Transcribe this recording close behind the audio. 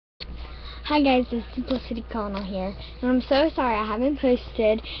Hi guys, it's Simplicity Connell here, and I'm so sorry I haven't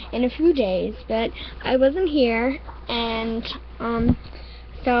posted in a few days, but I wasn't here, and I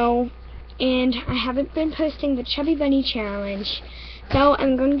haven't been posting the Chubby Bunny Challenge, so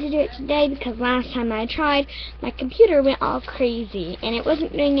I'm going to do it today because last time I tried, my computer went all crazy, and it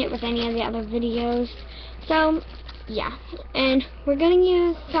wasn't doing it with any of the other videos, so yeah, and we're going to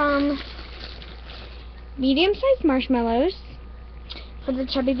use some medium-sized marshmallows for the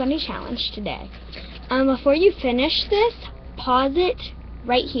Chubby Bunny Challenge today. Before you finish this, pause it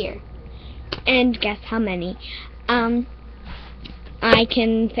right here. And guess how many? I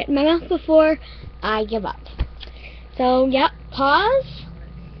can fit in my mouth before I give up. So, yep, pause.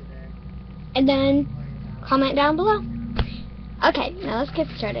 And then comment down below. Okay, now let's get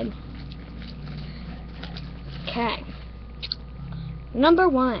started. Okay. Number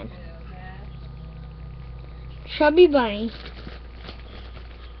 1. Chubby Bunny.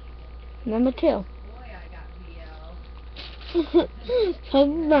 Number 2.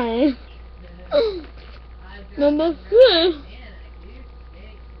 Chubby Bunny. Number 3.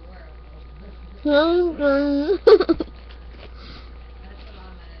 Chubby Bunny.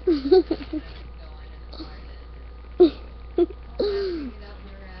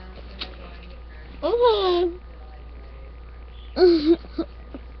 Okay.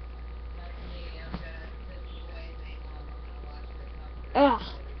 Ugh.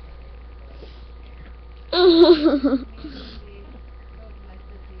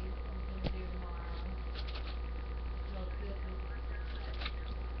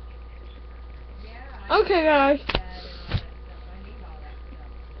 Okay, guys.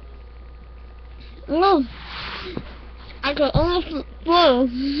 No, I got almost full.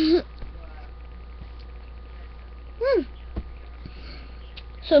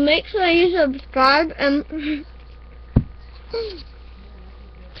 So make sure you subscribe and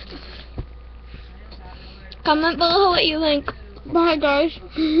comment below what you think. Bye, guys.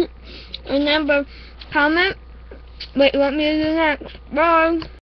 Remember, comment what you want me to do next. Bye.